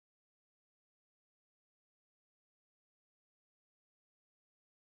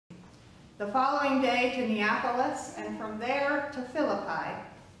The following day to Neapolis, and from there to Philippi,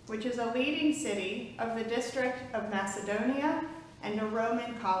 which is a leading city of the district of Macedonia and a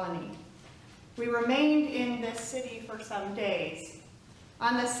Roman colony. We remained in this city for some days.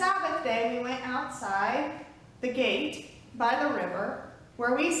 On the Sabbath day, we went outside the gate by the river,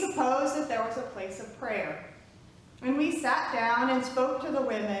 where we supposed that there was a place of prayer. And we sat down and spoke to the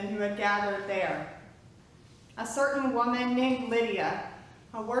women who had gathered there. A certain woman named Lydia,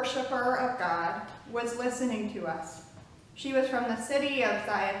 a worshiper of God, was listening to us. She was from the city of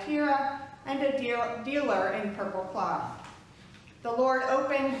Thyatira and a dealer in purple cloth. The Lord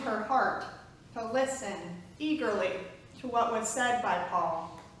opened her heart to listen eagerly to what was said by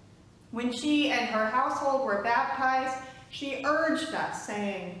Paul. When she and her household were baptized, she urged us,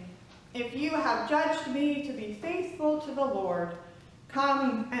 saying, "If you have judged me to be faithful to the Lord,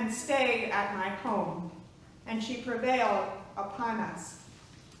 come and stay at my home." And she prevailed upon us.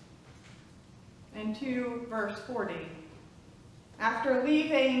 And to verse 40. After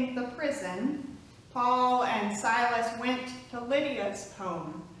leaving the prison, Paul and Silas went to Lydia's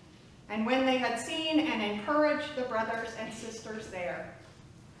home. And when they had seen and encouraged the brothers and sisters there,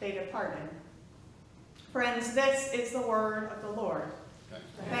 they departed. Friends, this is the word of the Lord.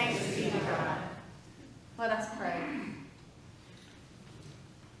 Thanks be to God. Let us pray.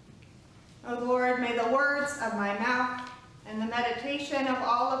 O Lord, may the words of my mouth and the meditation of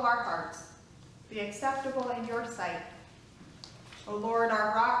all of our hearts be acceptable in your sight. O Lord,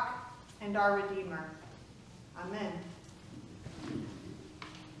 our rock and our redeemer. Amen.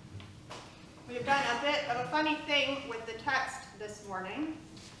 We've done a bit of a funny thing with the text this morning.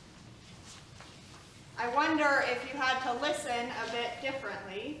 I wonder if you had to listen a bit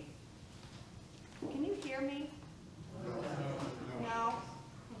differently. Can you hear me? No?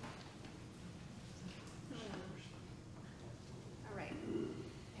 All right.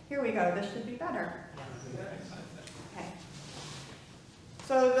 Here we go. This should be better. Okay.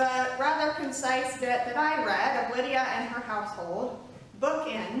 So the rather concise bit that I read of Lydia and her household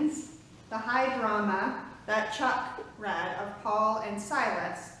bookends the high drama that Chuck read of Paul and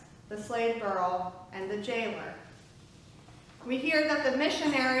Silas, the slave girl and the jailer. We hear that the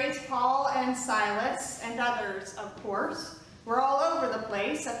missionaries, Paul and Silas, and others, of course, were all over the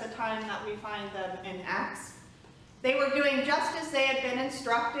place at the time that we find them in Acts. They were doing just as they had been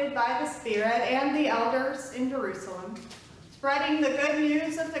instructed by the Spirit and the elders in Jerusalem, spreading the good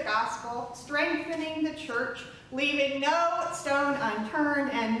news of the gospel, strengthening the church, leaving no stone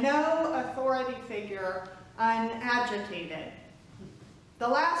unturned and no authority figure unagitated. The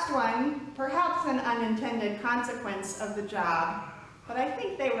last one, perhaps an unintended consequence of the job, but I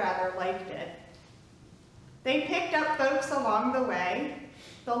think they rather liked it. They picked up folks along the way.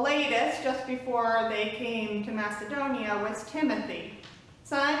 The latest, just before they came to Macedonia, was Timothy,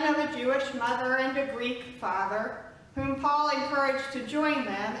 son of a Jewish mother and a Greek father, whom Paul encouraged to join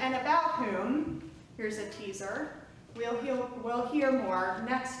them, and about whom, here's a teaser, we'll hear more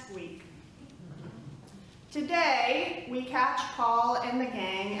next week. Today, we catch Paul and the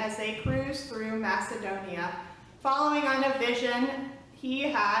gang as they cruise through Macedonia, following on a vision he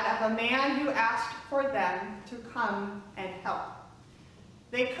had of a man who asked for them to come and help.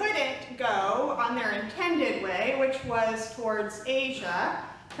 They couldn't go on their intended way, which was towards Asia,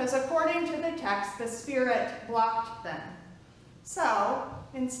 because according to the text, the Spirit blocked them. So,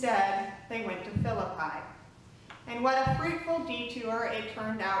 instead, they went to Philippi. And what a fruitful detour it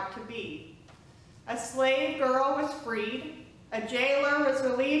turned out to be. A slave girl was freed, a jailer was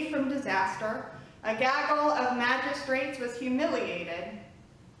relieved from disaster, a gaggle of magistrates was humiliated,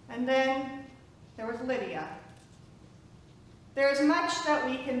 and then there was Lydia. There is much that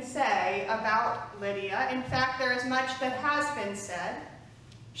we can say about Lydia. In fact, there is much that has been said.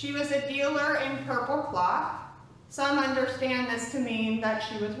 She was a dealer in purple cloth. Some understand this to mean that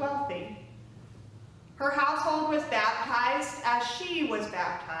she was wealthy. Her household was baptized as she was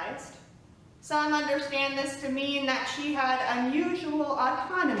baptized. Some understand this to mean that she had unusual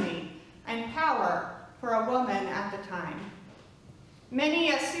autonomy and power for a woman at the time.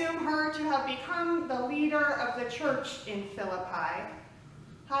 Many assume her to have become the leader of the church in Philippi.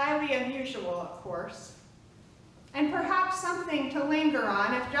 Highly unusual, of course. And perhaps something to linger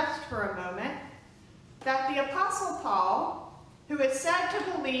on, if just for a moment, that the Apostle Paul, who is said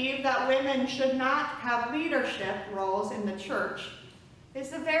to believe that women should not have leadership roles in the church, is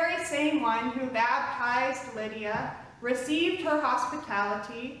the very same one who baptized Lydia, received her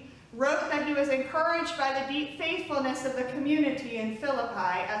hospitality, wrote that he was encouraged by the deep faithfulness of the community in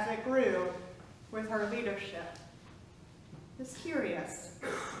Philippi as it grew with her leadership. It's curious.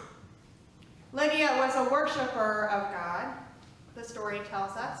 Lydia was a worshiper of God, the story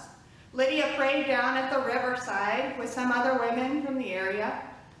tells us, Lydia prayed down at the riverside with some other women from the area.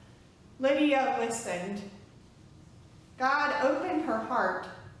 Lydia listened. God opened her heart,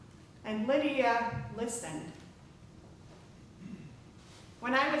 and Lydia listened.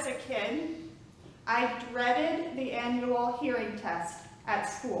 When I was a kid, I dreaded the annual hearing test at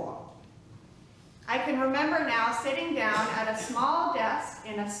school. I can remember now sitting down at a small desk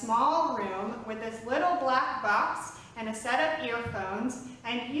in a small room with this little black box and a set of earphones,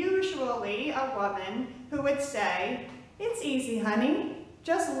 and usually a woman who would say, "It's easy, honey.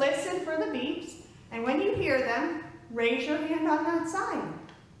 Just listen for the beeps, and when you hear them, raise your hand on that side."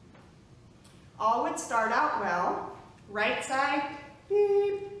 All would start out well. Right side,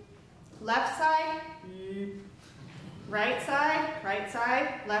 beep. Left side, beep. Right side, left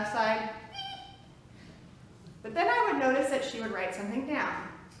side, beep. But then I would notice that she would write something down.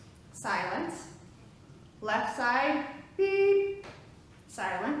 Silence. Left side, beep.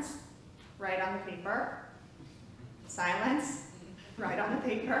 Silence. Right on the paper. Silence. Right on the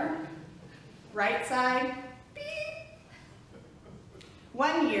paper. Right side, beep.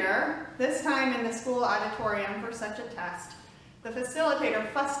 One year, this time in the school auditorium for such a test, the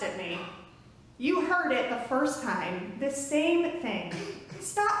facilitator fussed at me. "You heard it the first time, this same thing.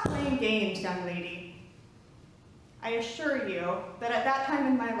 Stop playing games, young lady." I assure you that at that time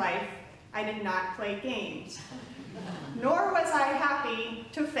in my life, I did not play games. Nor was I happy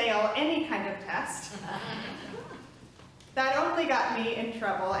to fail any kind of test. That only got me in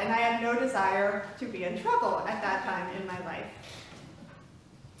trouble, and I had no desire to be in trouble at that time in my life.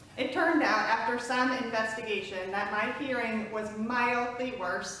 It turned out, after some investigation, that my hearing was mildly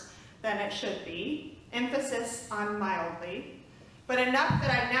worse than it should be, emphasis on mildly, but enough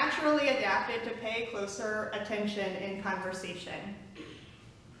that I naturally adapted to pay closer attention in conversation.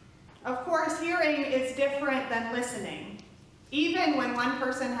 Of course, hearing is different than listening, even when one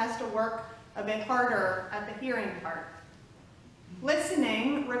person has to work a bit harder at the hearing part.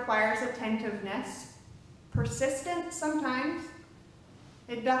 Listening requires attentiveness, persistence sometimes.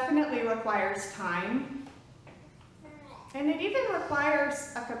 It definitely requires time. And it even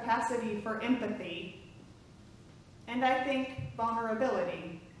requires a capacity for empathy. And I think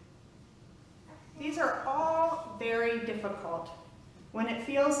vulnerability. These are all very difficult when it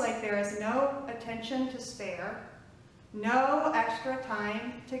feels like there is no attention to spare, no extra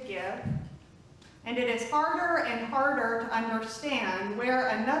time to give, and it is harder and harder to understand where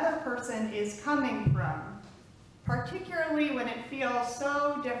another person is coming from, particularly when it feels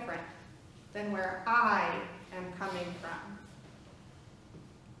so different than where I am coming from.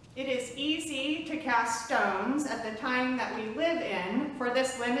 It is easy to cast stones at the time that we live in for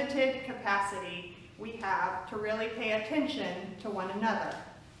this limited capacity we have to really pay attention to one another,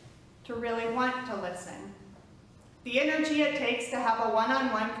 to really want to listen. The energy it takes to have a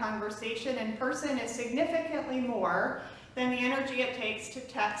one-on-one conversation in person is significantly more than the energy it takes to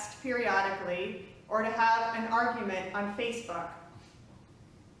text periodically or to have an argument on Facebook.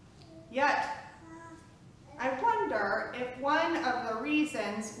 Yet, I wonder if one of the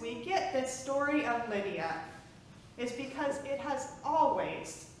reasons we get this story of Lydia is because it has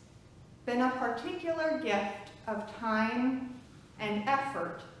always been a particular gift of time and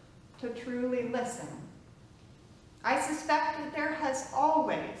effort to truly listen. I suspect that there has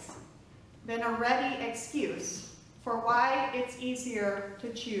always been a ready excuse for why it's easier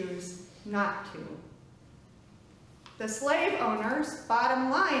to choose not to. The slave owner's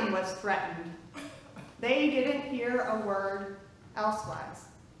bottom line was threatened. They didn't hear a word elsewise.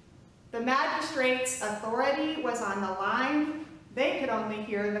 The magistrate's authority was on the line. They could only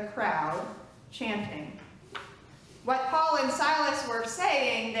hear the crowd chanting. What Paul and Silas were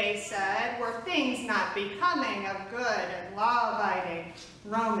saying, they said, were things not becoming of good and law-abiding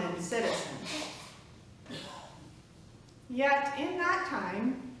Roman citizens. Yet in that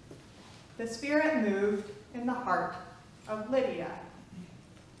time, the Spirit moved in the heart of Lydia.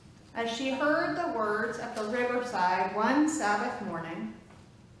 As she heard the words at the riverside one Sabbath morning,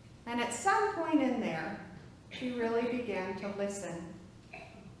 and at some point in there, she really began to listen.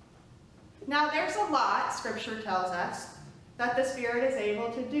 Now there's a lot, Scripture tells us, that the Spirit is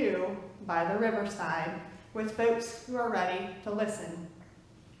able to do by the riverside with folks who are ready to listen.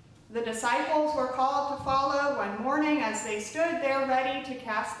 The disciples were called to follow one morning as they stood there ready to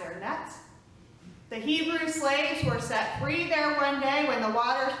cast their nets. The Hebrew slaves were set free there one day when the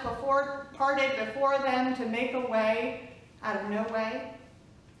waters parted before them to make a way out of no way.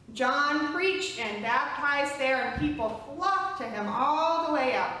 John preached and baptized there, and people flocked to him all the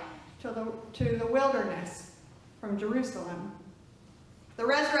way out to the wilderness from Jerusalem. The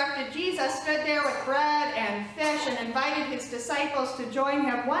resurrected Jesus stood there with bread and fish and invited his disciples to join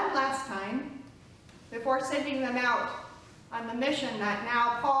him one last time before sending them out on the mission that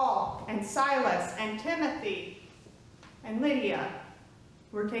now Paul and Silas and Timothy and Lydia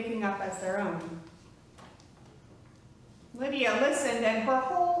were taking up as their own. Lydia listened, and her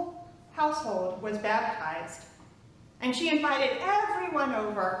whole household was baptized, and she invited everyone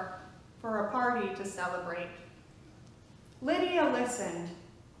over for a party to celebrate. Lydia listened,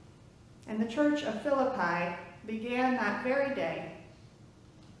 and the church of Philippi began that very day.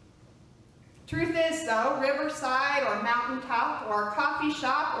 Truth is, though, riverside or mountaintop or coffee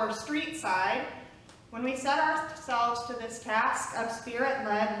shop or street side, when we set ourselves to this task of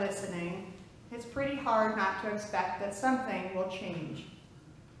spirit-led listening, it's pretty hard not to expect that something will change.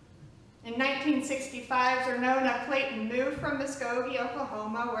 In 1965, Zernona Clayton moved from Muskogee,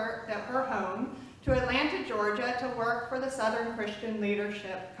 Oklahoma, her home, to Atlanta, Georgia, to work for the Southern Christian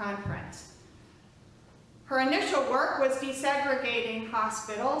Leadership Conference. Her initial work was desegregating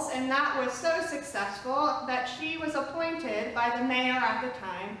hospitals, and that was so successful that she was appointed by the mayor at the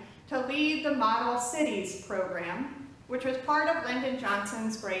time to lead the Model Cities program, which was part of Lyndon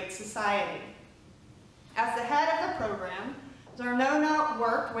Johnson's Great Society. As the head of the program, Zernona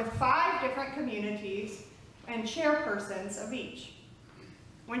worked with 5 different communities and chairpersons of each.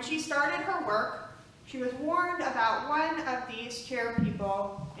 When she started her work, she was warned about one of these chair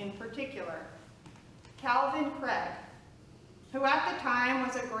people in particular, Calvin Craig, who at the time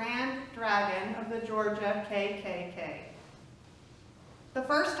was a Grand Dragon of the Georgia KKK. The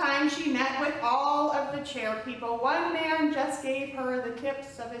first time she met with all of the chair people, one man just gave her the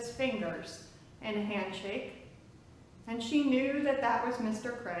tips of his fingers in a handshake, and she knew that that was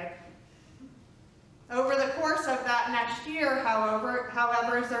Mr. Craig. Over the course of that next year, however,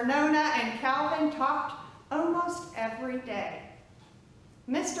 Zernona and Calvin talked almost every day.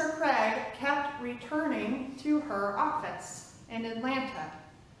 Mr. Craig kept returning to her office in Atlanta,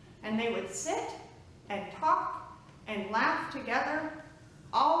 and they would sit and talk and laugh together,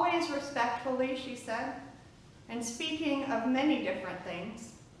 always respectfully, she said, and speaking of many different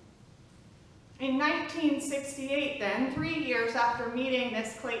things. In 1968 then, 3 years after meeting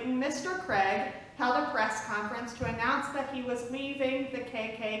Miss Clayton, Mr. Craig held a press conference to announce that he was leaving the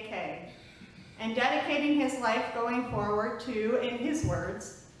KKK and dedicating his life going forward to, in his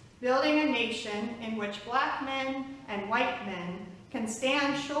words, building a nation in which black men and white men can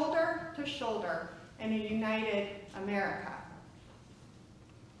stand shoulder to shoulder in a united America.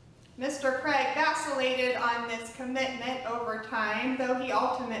 Mr. Craig vacillated on this commitment over time, though he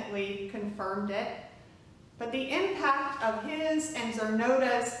ultimately confirmed it. But the impact of his and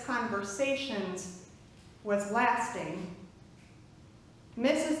Zernona's conversations was lasting.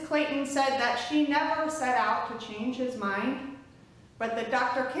 Mrs. Clayton said that she never set out to change his mind, but that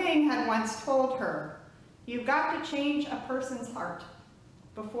Dr. King had once told her, "You've got to change a person's heart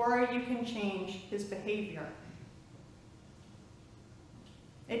before you can change his behavior."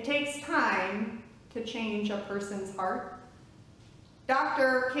 It takes time to change a person's heart.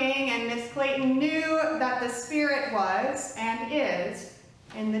 Dr. King and Miss Clayton knew that the Spirit was and is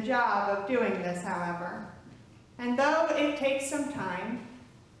in the job of doing this, however. And though it takes some time,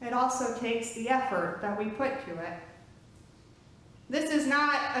 it also takes the effort that we put to it. This is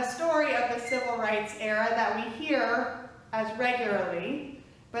not a story of the civil rights era that we hear as regularly,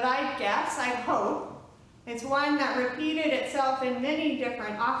 but I hope, it's one that repeated itself in many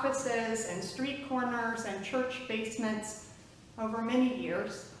different offices and street corners and church basements over many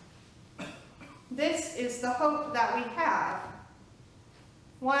years. This is the hope that we have.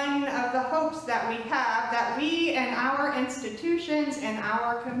 One of the hopes that we have, that we and our institutions and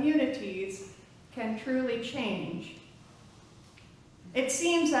our communities can truly change. It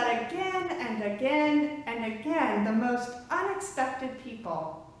seems that again and again and again, the most unexpected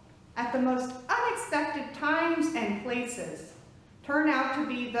people at the most unexpected times and places turn out to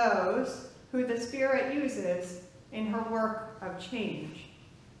be those who the Spirit uses in her work of change.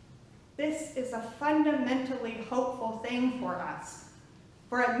 This is a fundamentally hopeful thing for us,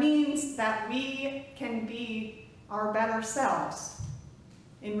 for it means that we can be our better selves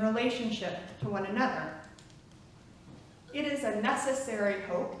in relationship to one another. It is a necessary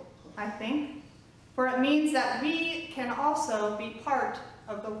hope, I think, for it means that we can also be part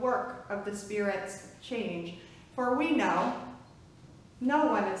of the work of the Spirit's change. For we know no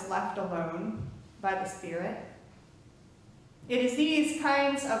one is left alone by the Spirit. It is these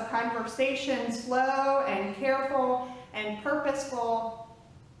kinds of conversations, slow and careful and purposeful,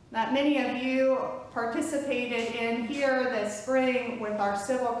 that many of you participated in here this spring with our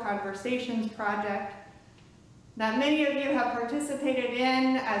Civil Conversations Project, that many of you have participated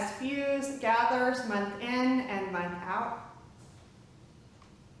in as Fuse gathers month in and month out.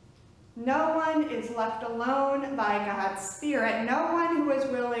 No one is left alone by God's Spirit, no one who is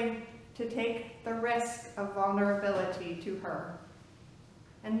willing to take the risk of vulnerability to her.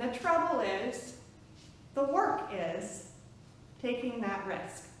 And the trouble is, the work is taking that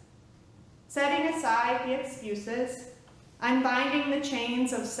risk. Setting aside the excuses, unbinding the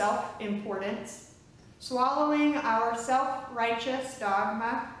chains of self-importance, swallowing our self-righteous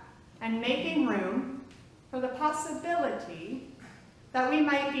dogma, and making room for the possibility that we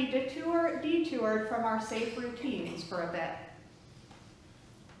might be detoured from our safe routines for a bit.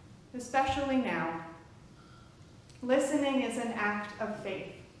 Especially now. Listening is an act of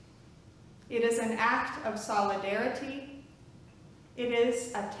faith. It is an act of solidarity. It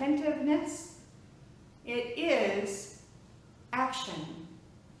is attentiveness. It is action.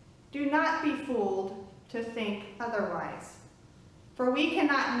 Do not be fooled to think otherwise. For we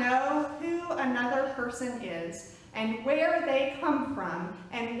cannot know who another person is and where they come from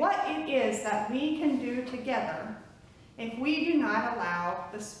and what it is that we can do together if we do not allow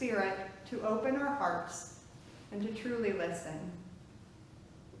the Spirit to open our hearts and to truly listen.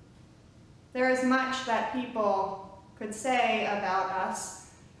 There is much that people could say about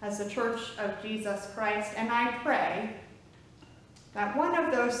us as the Church of Jesus Christ, and I pray that one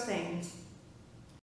of those things